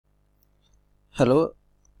Hello,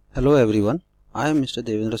 hello everyone. I am Mr.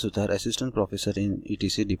 Devendra Suthar, Assistant Professor in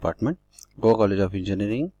ETC Department, Goa College of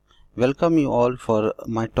Engineering. Welcome you all for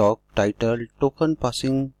my talk titled Token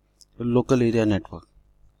Passing Local Area Network.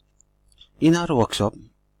 In our workshop,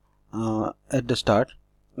 at the start,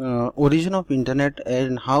 origin of internet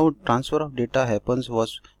and how transfer of data happens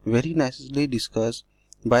was very nicely discussed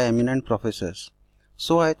by eminent professors.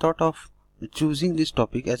 So I thought of choosing this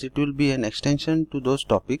topic as it will be an extension to those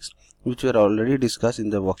topics which were already discussed in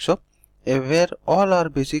the workshop, where all our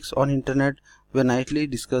basics on internet were nicely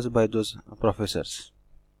discussed by those professors.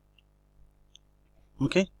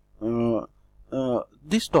 Okay.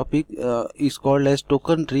 This topic is called as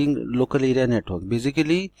token ring local area network.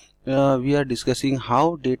 Basically, we are discussing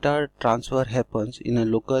how data transfer happens in a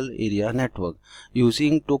local area network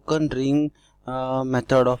using token ring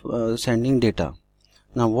method of sending data.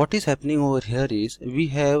 Now what is happening over here is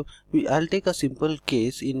I'll take a simple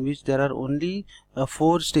case in which there are only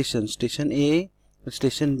 4 stations: station A,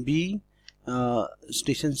 station B,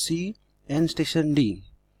 station C and station D.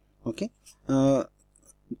 Okay.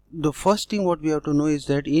 The first thing what we have to know is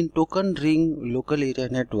that in token ring local area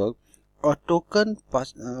network, a token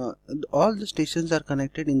all the stations are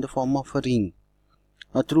connected in the form of a ring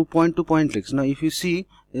through point-to-point links. Now if you see,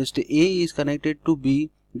 A is connected to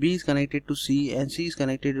B, B is connected to C and C is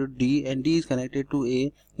connected to D and D is connected to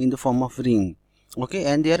A in the form of ring. Okay,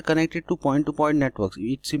 and they are connected to point-to-point networks.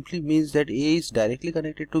 It simply means that A is directly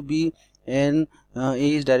connected to B and A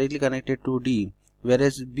is directly connected to D,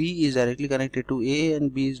 whereas B is directly connected to A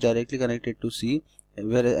and B is directly connected to C,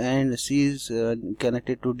 and C is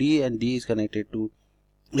connected to D and D is connected to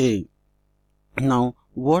A. Now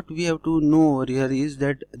what we have to know here is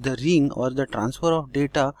that the ring or the transfer of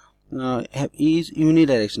data is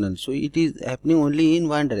unidirectional. So it is happening only in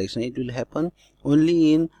one direction. It will happen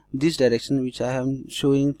only in this direction which I am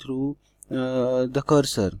showing through the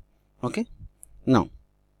cursor. Okay. Now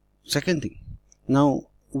second thing, now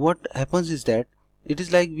what happens is that it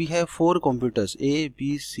is like we have 4 computers A,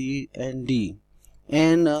 B, C and D,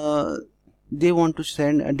 and they want to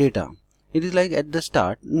send a data. It is like at the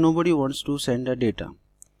start nobody wants to send a data.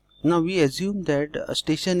 Now we assume that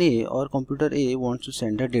station A or computer A wants to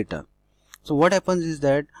send a data. So what happens is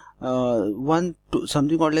that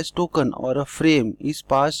something called as token or a frame is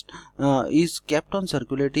passed, is kept on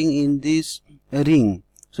circulating in this ring.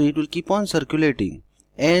 So it will keep on circulating,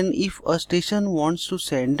 and if a station wants to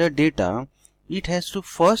send the data, it has to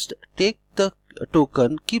first take the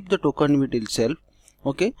token, keep the token with itself.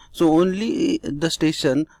 Okay, so only the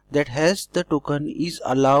station that has the token is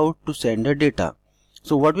allowed to send the data.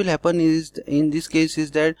 So what will happen is, in this case, is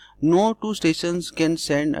that no 2 stations can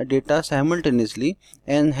send data simultaneously,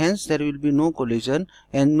 and hence there will be no collision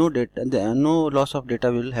and no loss of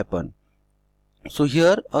data will happen. So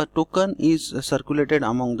here a token is circulated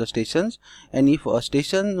among the stations, and if a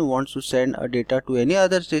station wants to send a data to any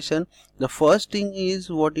other station, the first thing is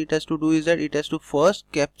what it has to do is that it has to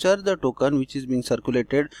first capture the token which is being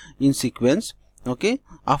circulated in sequence. Okay,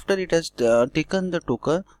 after it has taken the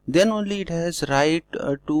token, then only it has right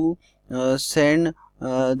to send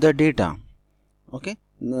the data. Okay,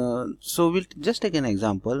 so we'll just take an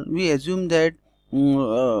example. We assume that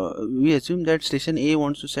station A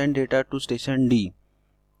wants to send data to station D.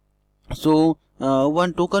 So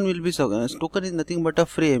one token will be, token is nothing but a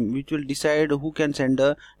frame which will decide who can send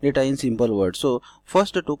the data in simple words. So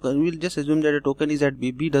first the token, we'll just assume that a token is at B.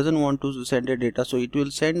 B doesn't want to send the data, so it will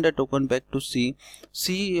send the token back to C.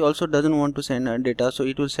 C also doesn't want to send data, so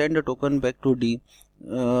it will send the token back to D.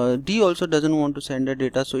 D also doesn't want to send the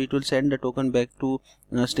data, so it will send the token back to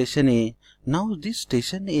station A. Now this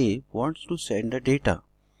station A wants to send the data.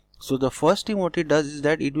 So the first thing what it does is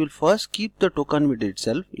that it will first keep the token with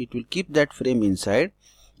itself, it will keep that frame inside,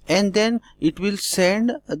 and then it will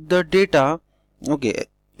send the data. Okay,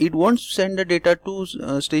 it wants to send the data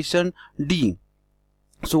to station D.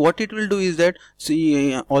 So what it will do is that,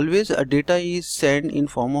 see, always a data is sent in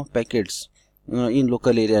form of packets in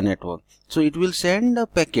local area network. So it will send a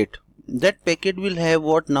packet. That packet will have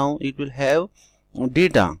what? Now it will have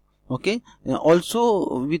data. Okay,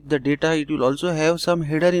 also with the data it will also have some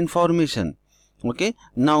header information. Okay,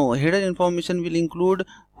 now header information will include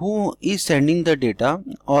who is sending the data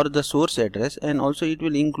or the source address, and also it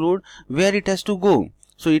will include where it has to go.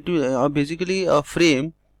 So it will basically a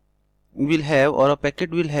frame will have, or a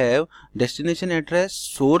packet will have, destination address,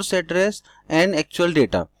 source address and actual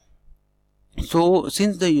data. So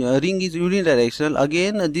since the ring is unidirectional,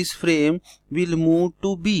 again this frame will move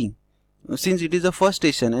to B, since it is the first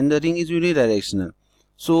station and the ring is unidirectional.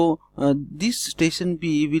 So this station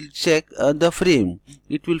B will check the frame.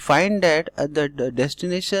 It will find that the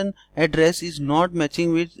destination address is not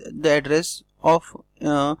matching with the address of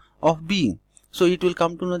B. So it will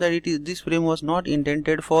come to know that this frame was not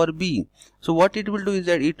intended for B. So what it will do is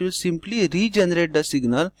that it will simply regenerate the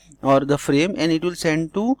signal or the frame, and it will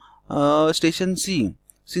send to station C,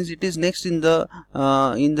 since it is next in the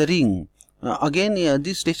ring. Again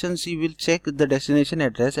this station C will check the destination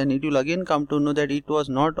address, and it will again come to know that it was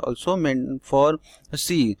not also meant for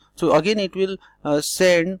C. So again it will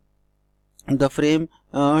send the frame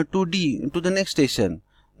to D, to the next station.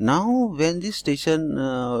 Now when this station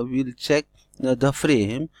will check the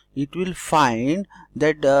frame, it will find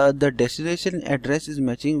that the destination address is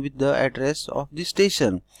matching with the address of the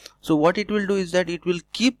station. So what it will do is that it will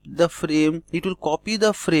keep the frame, it will copy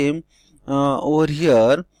the frame over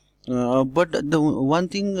here. But the one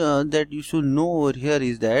thing that you should know over here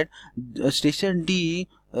is that station D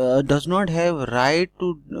does not have right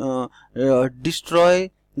to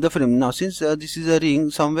destroy the frame. Now since this is a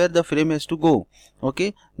ring, somewhere the frame has to go.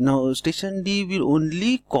 Okay, now station D will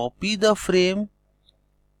only copy the frame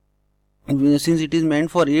since it is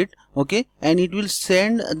meant for it. Okay, and it will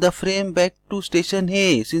send the frame back to station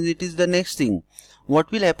A since it is the next thing.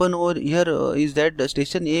 What will happen over here is that the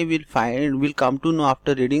station A will come to know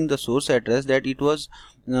after reading the source address that it was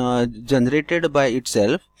generated by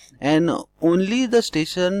itself, and only the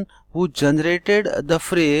station who generated the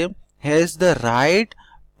frame has the right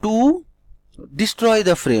to destroy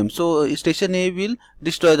the frame. So station A will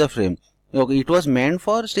destroy the frame. Okay, it was meant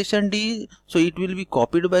for station D, so it will be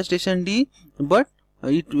copied by station D, but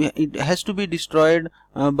it has to be destroyed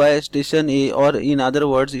by station A, or in other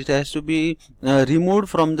words it has to be removed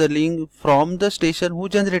from the link from the station who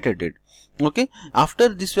generated it. Okay, after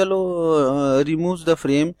this fellow removes the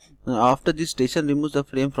frame, after this station removes the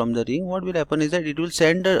frame from the ring, what will happen is that it will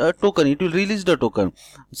send a token, it will release the token.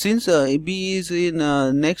 Since B is in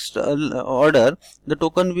next order, the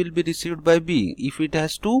token will be received by B. If it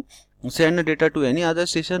has to send the data to any other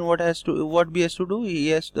station, what B has to do?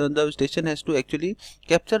 The station has to actually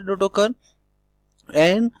capture the token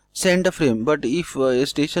and send a frame. But if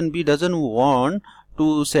station B doesn't want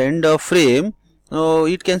to send a frame,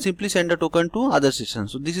 it can simply send a token to other station.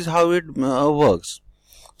 So this is how it works.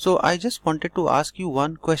 So I just wanted to ask you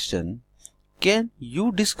one question. Can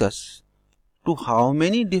you discuss to how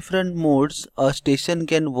many different modes a station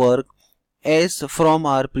can work as from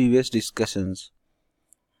our previous discussions?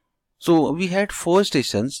 So we had 4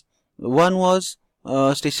 stations. One was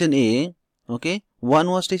station A, okay, one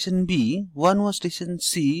was station B, one was station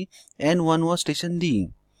C, and one was station D.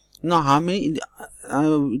 Now how many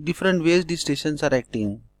different ways these stations are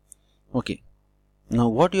acting? Okay, now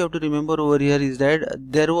what you have to remember over here is that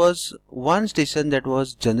there was one station that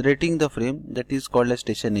was generating the frame, that is called as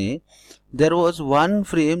station A. There was one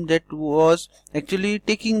frame that was actually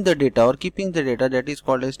taking the data or keeping the data, that is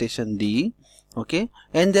called as station D. Okay,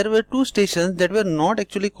 and there were 2 stations that were not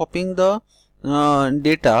actually copying the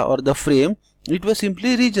data or the frame. It was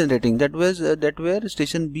simply regenerating, that were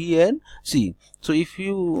station B and C. So if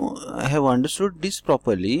you have understood this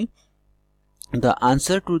properly, the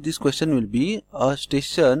answer to this question will be a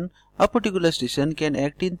particular station can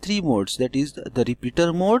act in 3 modes, that is the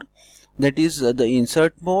repeater mode, that is the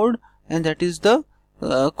insert mode, and that is the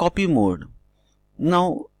copy mode.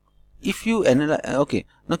 Now if you analyze, okay,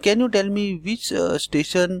 now can you tell me which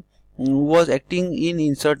station was acting in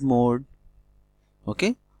insert mode?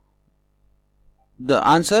 Okay, the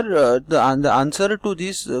answer to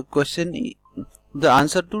this question, the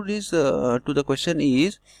answer to this to the question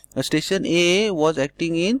is station A was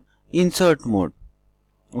acting in insert mode.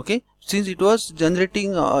 Okay, since it was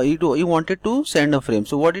generating, it wanted to send a frame.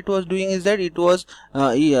 So what it was doing is that it was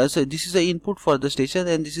so this is the input for the station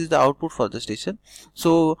and this is the output for the station.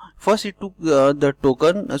 So first it took the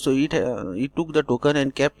token, so it took the token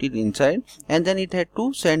and kept it inside, and then it had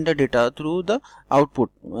to send the data through the output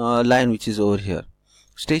line, which is over here.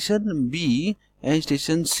 Station B and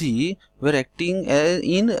station C were acting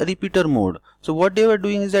in repeater mode. So what they were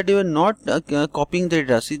doing is that they were not copying the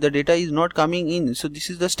data. See, the data is not coming in. So this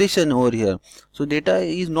is the station over here. So data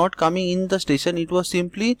is not coming in the station. It was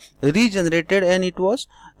simply regenerated and it was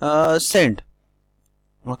sent.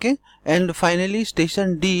 Okay. And finally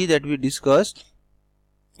station D that we discussed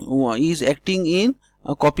is acting in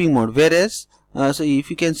copying mode. Whereas so if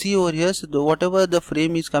you can see over here, so whatever the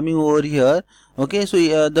frame is coming over here, okay,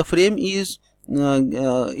 so the frame is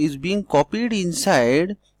being copied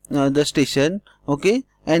inside the station, okay,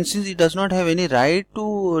 and since it does not have any right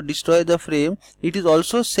to destroy the frame, it is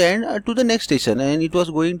also sent to the next station, and it was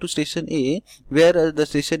going to station A, where the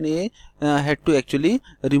station A had to actually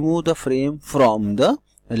remove the frame from the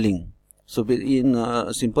link. So in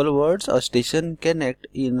simple words, a station can act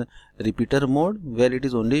in repeater mode, where it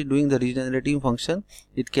is only doing the regenerating function.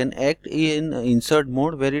 It can act in insert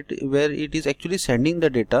mode, where it is actually sending the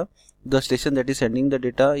data. The station that is sending the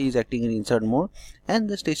data is acting in insert mode, and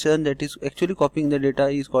the station that is actually copying the data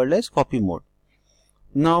is called as copy mode.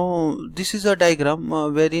 Now this is a diagram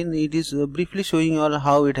wherein it is briefly showing you all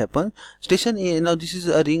how it happens. Station A, now this is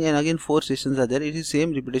a ring, and again 4 stations are there. It is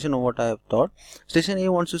same repetition of what I have taught. Station A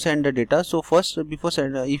wants to send the data. So first, before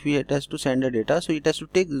send, if it has to send the data, so it has to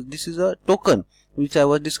take, this is a token which I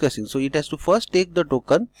was discussing. So it has to first take the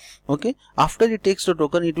token. Okay, after it takes the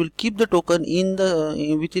token, it will keep the token in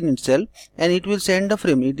the within itself, and it will send the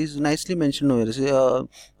frame. It is nicely mentioned over.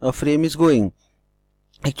 A frame is going.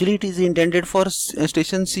 Actually, it is intended for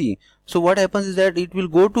station C. So what happens is that it will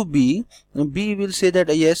go to B. B will say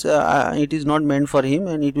that yes, it is not meant for him,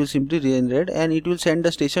 and it will simply regenerate, and it will send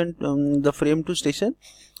the station the frame to station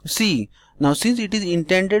C. Now since it is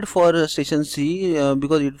intended for station C,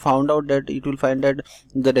 because it found out that it will find that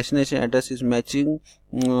the destination address is matching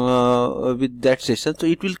with that station, so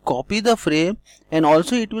it will copy the frame, and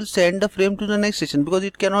also it will send the frame to the next station, because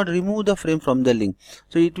it cannot remove the frame from the link.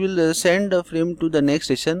 So it will send the frame to the next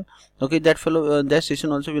station. Okay, that fellow that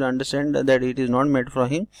station also will understand that it is not meant for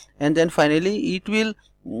him, and then finally it will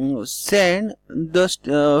send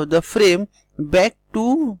the frame back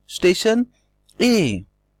to station A.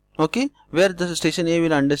 Okay, where the station A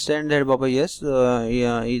will understand that Baba, yes,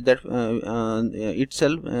 itself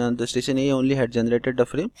the station A only had generated the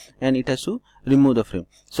frame, and it has to remove the frame.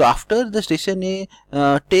 So after the station A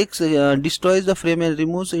destroys the frame and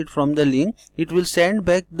removes it from the link, it will send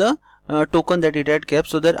back the token that it had kept,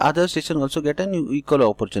 so that other station also get an equal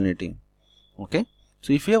opportunity. Okay,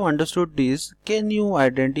 so if you have understood this, can you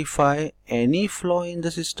identify any flaw in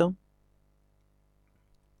the system?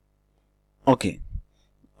 Okay.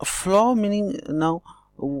 A flaw meaning, now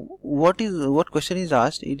what question is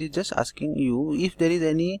asked, it is just asking you if there is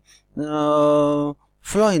any flaw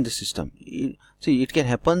in the system. See, it can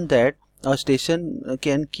happen that a station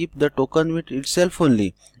can keep the token with itself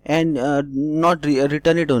only, and not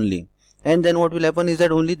return it only, and then what will happen is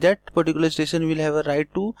that only that particular station will have a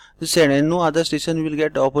right to send, and no other station will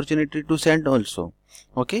get the opportunity to send also.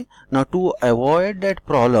 Okay, now to avoid that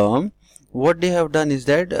problem, what they have done is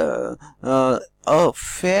that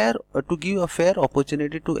to give a fair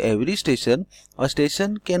opportunity to every station, a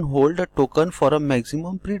station can hold a token for a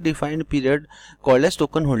maximum predefined period called as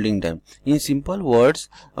token holding time. In simple words,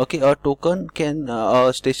 okay, a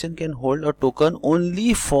station can hold a token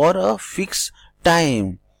only for a fixed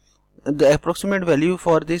time. The approximate value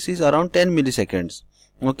for this is around 10 milliseconds.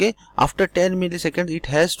 Okay, after 10 milliseconds it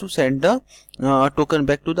has to send the token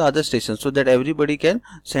back to the other station, so that everybody can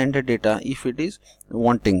send the data if it is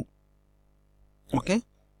wanting. Okay,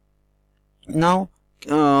 now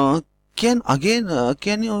can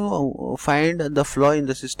you find the flaw in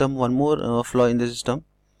the system, one more flaw in the system?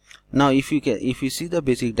 Now if you see the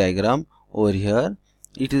basic diagram over here,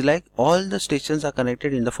 it is like all the stations are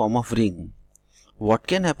connected in the form of ring. What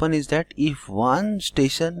can happen is that if one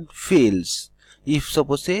station fails, if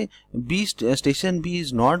suppose say station B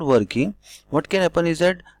is not working, what can happen is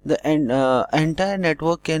that the entire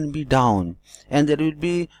network can be down, and there will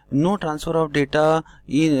be no transfer of data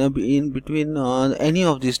in between any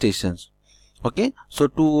of these stations. Okay, so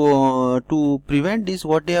to prevent this,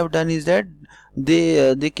 what they have done is that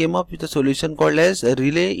they came up with a solution called as a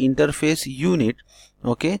relay interface unit.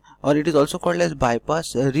 Okay, or it is also called as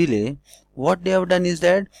bypass relay. What they have done is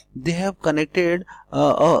that they have connected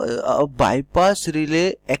a bypass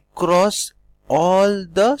relay across all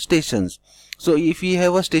the stations. So if we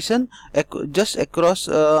have a station just across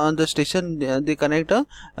the station, they connect a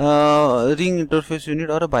ring interface unit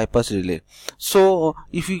or a bypass relay. So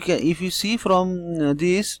if you see from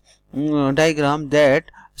this diagram that,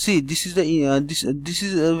 see, this is the this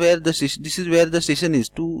is where the station is.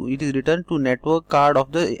 It is written to network card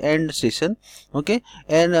of the end station. Okay,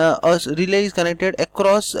 and a relay is connected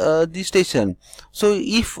across the station. So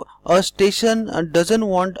if a station doesn't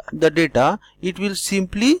want the data, it will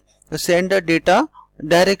simply send the data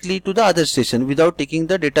directly to the other station without taking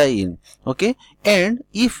the data in. Okay, and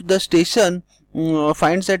if the station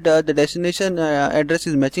finds that the destination address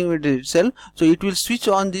is matching with itself, so it will switch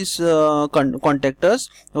on these contactors.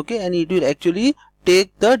 Okay, and it will actually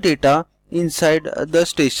take the data inside the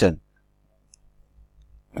station.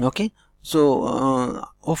 Okay, so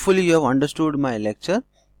hopefully you have understood my lecture.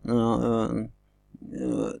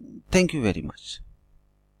 Thank you very much.